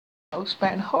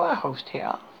Ghostman horror host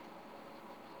here.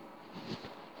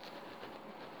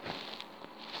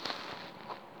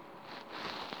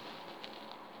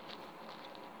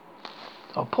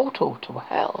 A portal to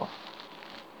hell.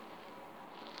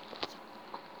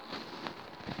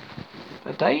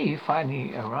 The day he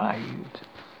finally arrived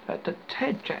at the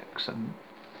Ted Jackson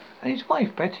and his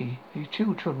wife Betty, his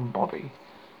two children Bobby,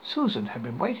 Susan had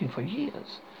been waiting for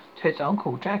years. Ted's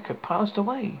uncle Jack had passed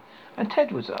away, and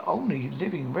Ted was the only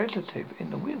living relative in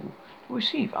the will to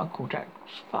receive Uncle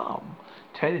Jack's farm.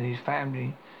 Ted and his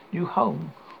family new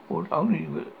home would only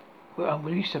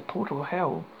unleash the portal of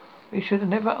hell they should have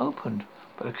never opened.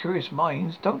 But the curious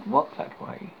minds don't work that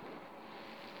way.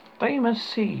 They must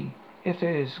see if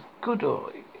there is good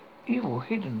or evil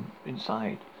hidden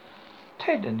inside.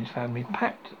 Ted and his family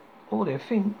packed all their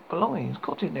belongings,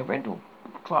 got in their rental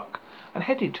truck, and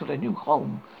headed to their new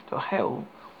home, to hell,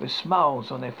 with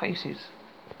smiles on their faces.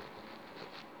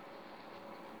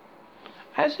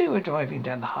 As they were driving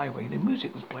down the highway, the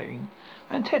music was playing,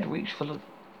 and Ted reached for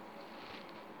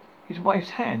his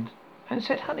wife's hand and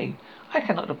said, "Honey, I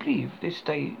cannot believe this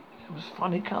day has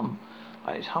finally come.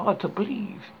 It's hard to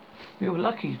believe. We were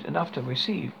lucky enough to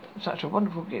receive such a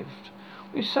wonderful gift.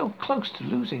 We're so close to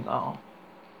losing our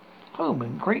home,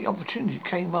 and great opportunity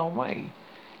came our way.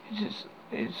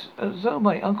 It's as though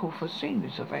my uncle foreseen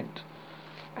this event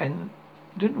and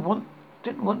didn't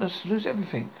want us to lose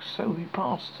everything, so he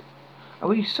passed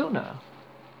away sooner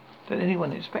than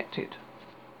anyone expected.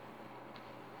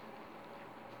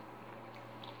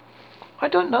 I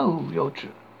don't know.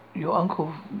 Your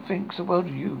uncle thinks the world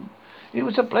of you. It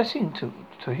was a blessing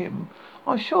to him.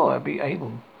 I'm sure I'll be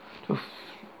able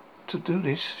to do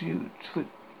this for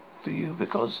you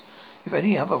because if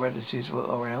any other relatives were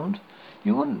around,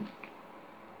 you wouldn't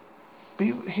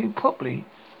be. He probably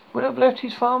would have left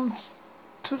his farm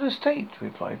to the state,"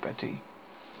 replied Betty.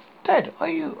 "Dad,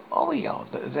 are we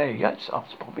there yet?"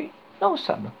 asked Bobby. "No,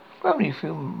 son. We're only a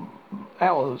few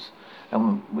hours,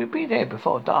 and we'll be there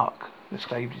before dark,"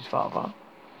 exclaimed his father.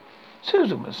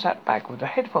 Susan was sat back with the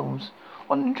headphones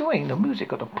on, enjoying the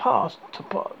music of the past to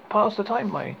pass the time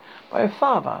by. Her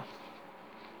father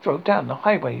drove down the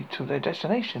highway to their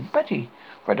destination. Betty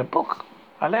read a book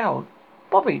aloud,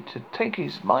 Bobby to take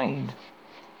his mind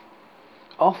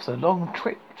off the long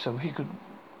trip so he could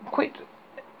quit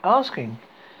asking,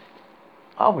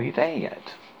 "Are we there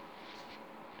yet?"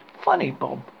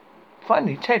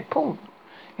 Finally Ted pulled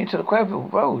into the gravel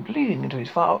road leading into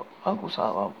his uncle's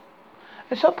farm.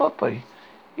 "And so, Bobby,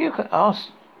 you can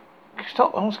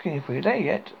stop asking if we're there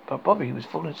yet." But Bobby was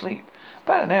falling asleep.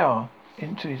 About an hour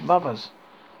into his mother's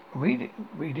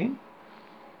reading,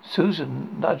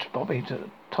 Susan nudged Bobby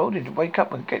told him to wake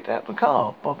up and get out of the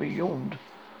car. Bobby yawned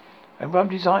and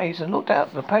rubbed his eyes and looked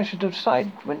out the passenger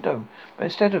side window, but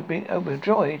instead of being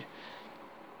overjoyed,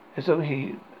 as though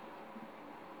he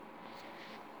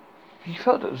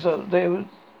felt as though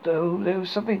there was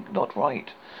something not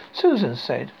right. Susan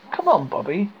said, "Come on,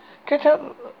 Bobby, get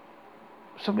out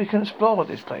so we can explore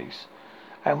this place,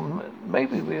 and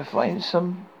maybe we'll find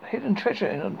some hidden treasure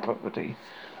in the property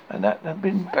and that had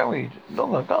been buried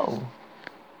long ago."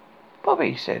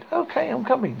 Bobby said, "Okay, I'm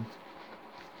coming."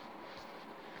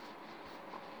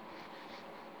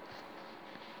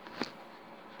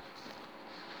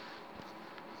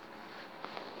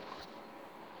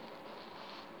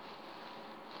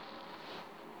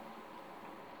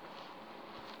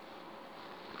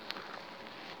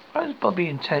 As Bobby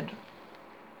and Ted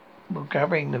were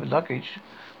gathering the luggage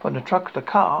from the truck of the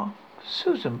car,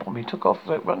 Susan and Bobby took off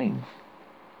running.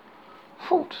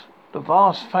 Thought the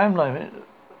vast farmland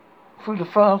through the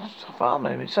vast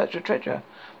farmland in search of treasure,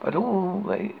 but all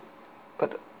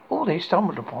they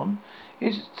stumbled upon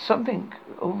is something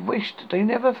wished they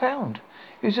never found.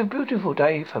 It was a beautiful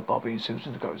day for Bobby and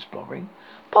Susan to go exploring.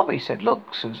 Bobby said,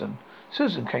 "Look, Susan."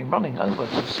 Susan came running over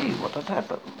to see what had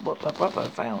happened, what her brother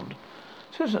had found.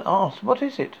 Susan asked, "What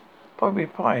is it?" Bobby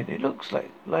replied, "It looks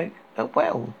like a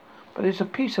well, but there's a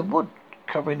piece of wood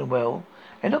covering the well.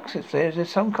 It looks as if there's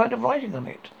some kind of writing on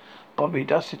it." Bobby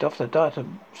dusted off the dirt of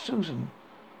Susan,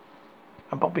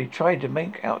 and Bobby tried to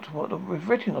make out what was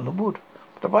written on the wood,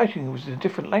 but the writing was in a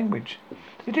different language.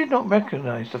 He did not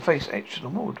recognize the face etched in the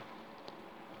wood.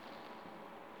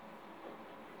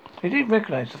 He did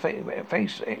recognize the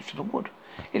face etched in the wood.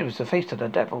 It was the face of the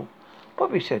devil.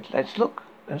 Bobby said, "Let's look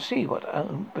and see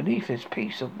what beneath this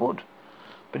piece of wood,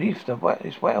 beneath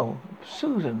this well."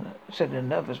 Susan said in a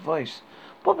nervous voice,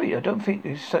 "Bobby, I don't think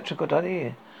this is such a good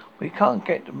idea. We can't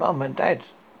get Mum and Dad.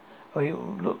 We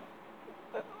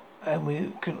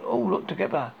can all look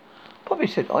together." Bobby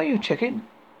said, "Are you checking?"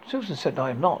 Susan said,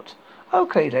 "I am not."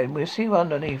 "Okay then, we'll see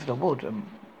underneath the wood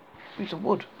piece of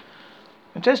wood.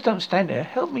 And just don't stand there.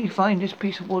 Help me find this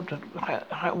piece of wood.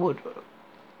 Wood.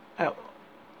 Out.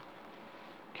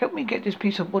 Help me get this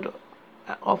piece of wood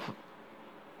off,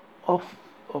 off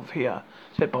of here,"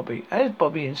 said Bobby. As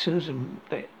Bobby and Susan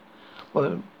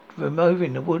were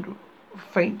removing the wood,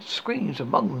 faint screams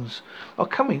and moans were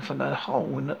coming from the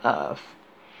hole in the earth.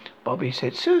 Bobby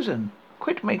said, "Susan,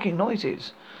 quit making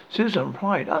noises." Susan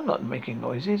replied, "I'm not making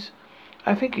noises.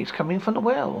 I think it's coming from the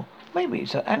well. Maybe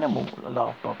it's an animal,"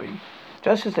 laughed Bobby.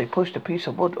 Just as they pushed a piece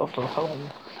of wood off the hole,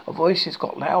 voices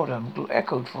got louder and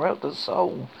echoed throughout the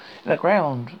hole in the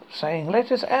ground, saying,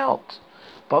 "Let us out."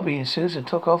 Bobby and Susan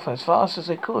took off as fast as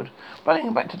they could,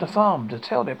 running back to the farm to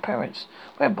tell their parents.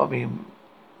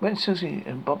 When Susie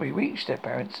and Bobby reached their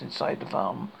parents inside the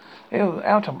farm, they were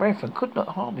out of breath and could not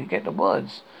hardly get the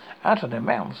words out of their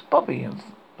mouths. Bobby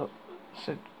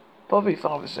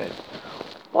father said,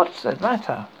 "What's the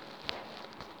matter?"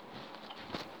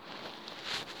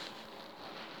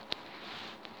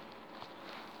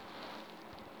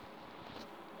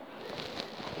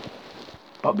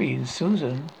 Bobby and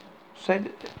Susan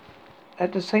said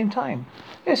at the same time,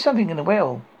 "There's something in the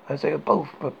well," as they were both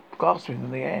gasping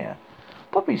in the air.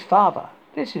 Bobby's father,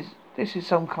 this is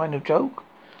some kind of joke,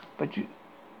 but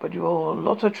you're a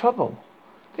lot of trouble."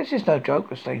 "This is no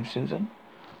joke," exclaimed Susan.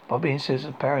 Bobby and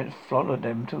Susan's parents followed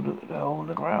them to the hole in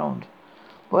the ground.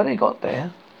 When they got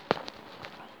there,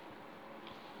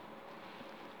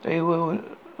 they were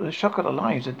the shock of their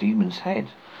lives. A demon's head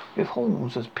with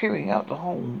horns was peering out the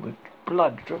hole with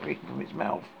blood dripping from its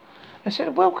mouth, and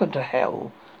said, "Welcome to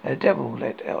hell." And the devil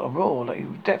let out a roar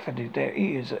that deafened their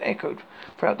ears and echoed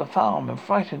throughout the farm and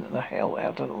frightened the hell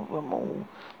out of them all.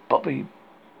 Bobby,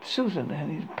 Susan,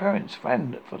 and his parents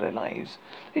ran for their lives.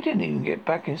 They didn't even get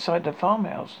back inside the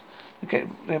farmhouse to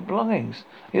get their belongings.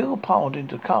 They all piled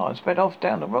into the car and sped off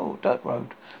down the dirt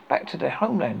road, back to their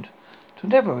homeland, to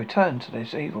never return to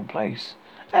this evil place.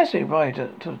 As they arrived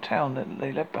to the town that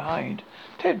they left behind,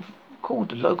 Ted called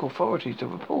the local authorities to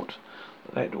report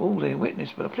that all they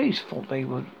witnessed, but the police thought they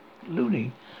were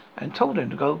loony and told them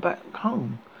to go back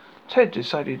home. Ted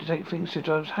decided to take things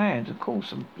into his hands and call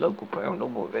some local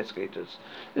paranormal investigators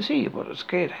to see what had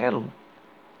scared hell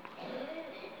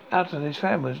out of his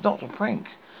family was not a prank.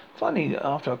 Finally,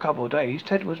 after a couple of days,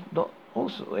 Ted was not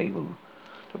also able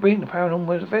to bring the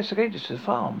paranormal investigators to the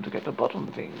farm to get to the bottom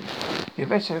of things. The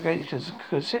investigators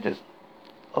considered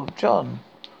of John,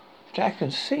 Jack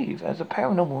and Steve as the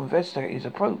paranormal investigators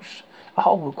approached a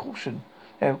hole with caution.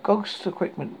 Their ghost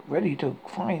equipment ready to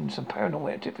find some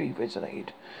paranormal activity resonated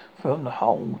from the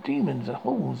hole. Demons and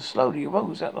horns slowly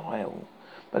arose out of the hole.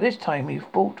 By this time he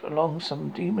brought along some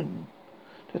demon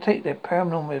to take their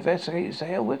paranormal investigators to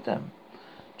hell with them.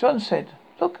 John said,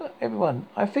 "Look, everyone,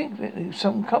 I think that it's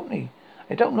some company.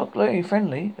 They don't look very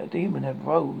friendly." The demon had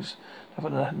rose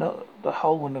from the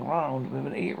hole in the ground with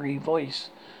an eerie voice.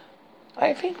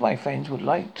 "I think my friends would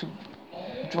like to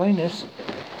join us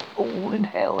all in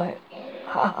hell.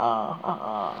 Ha ha ha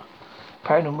ha."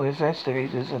 Paranormal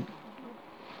investigators and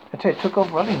Ted took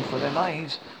off running for their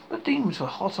lives. The demons were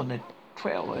hot on their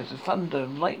trail as the thunder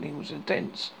and lightning was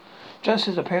intense. Just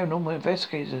as the paranormal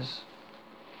investigators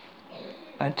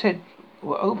and Ted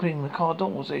were opening the car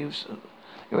doors, they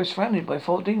were surrounded by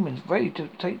 4 demons, ready to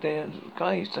take their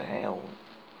guys to hell.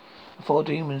 The 4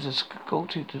 demons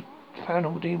escorted the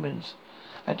paranormal demons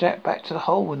and Jack back to the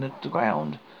hole in the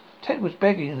ground. Ted was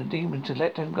begging the demon to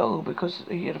let them go because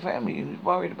he had a family and was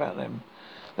worried about them.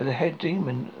 But the head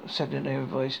demon said in their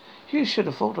voice, "You should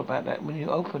have thought about that when you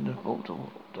opened the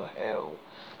portal to hell."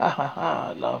 "Ha ha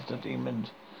ha," laughed the demons.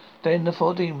 Then the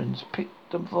 4 demons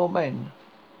picked up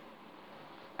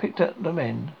the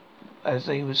men as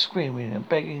they were screaming and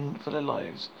begging for their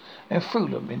lives and threw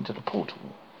them into the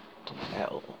portal to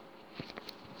hell.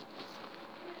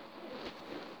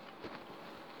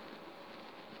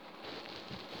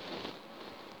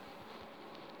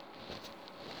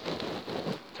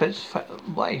 Ted's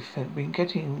wife had been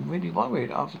getting really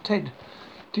worried after Ted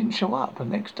didn't show up the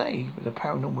next day with the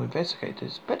paranormal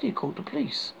investigators. Betty called the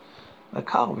police. The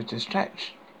car was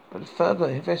dispatched, but further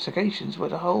investigations where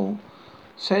this hole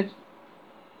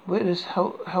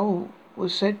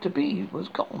was said to be was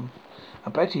gone.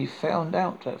 And Betty found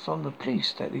out that from the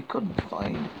police that they couldn't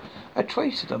find a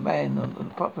trace of the man on the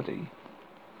property,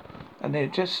 and they're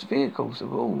just vehicles that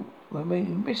were all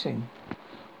remaining missing.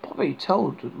 Bobby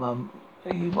told Mum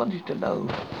that he wanted to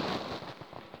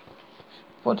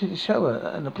show her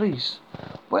and the police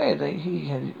where he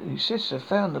and his sister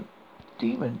found the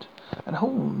demon and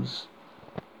horns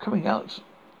coming out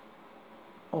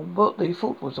on what they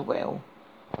thought was a well.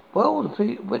 When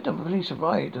the police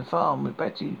arrived at the farm with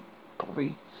Betty,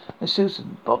 Bobby and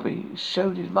Susan. Bobby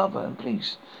showed his mother and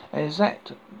police an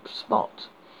exact spot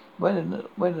where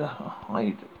the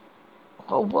hide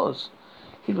hole was.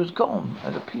 It was gone,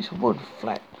 as a piece of wood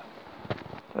flat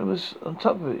that was on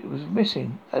top of it was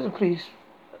missing. As the police,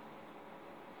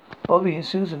 Bobby and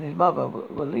Susan, his mother,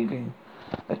 were leaving,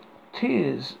 uh,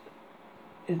 tears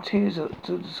to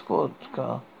the squad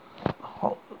car.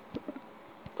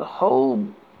 The hole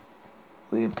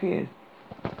reappeared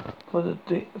for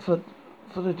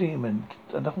the demon,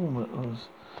 and the woman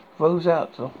rose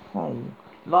out to the hole,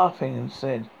 laughing, and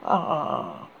said,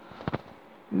 "Ah,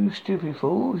 you stupid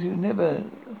fools!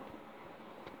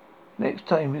 Next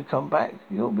time you come back,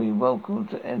 you'll be welcome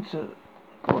to enter the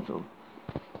portal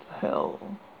to hell."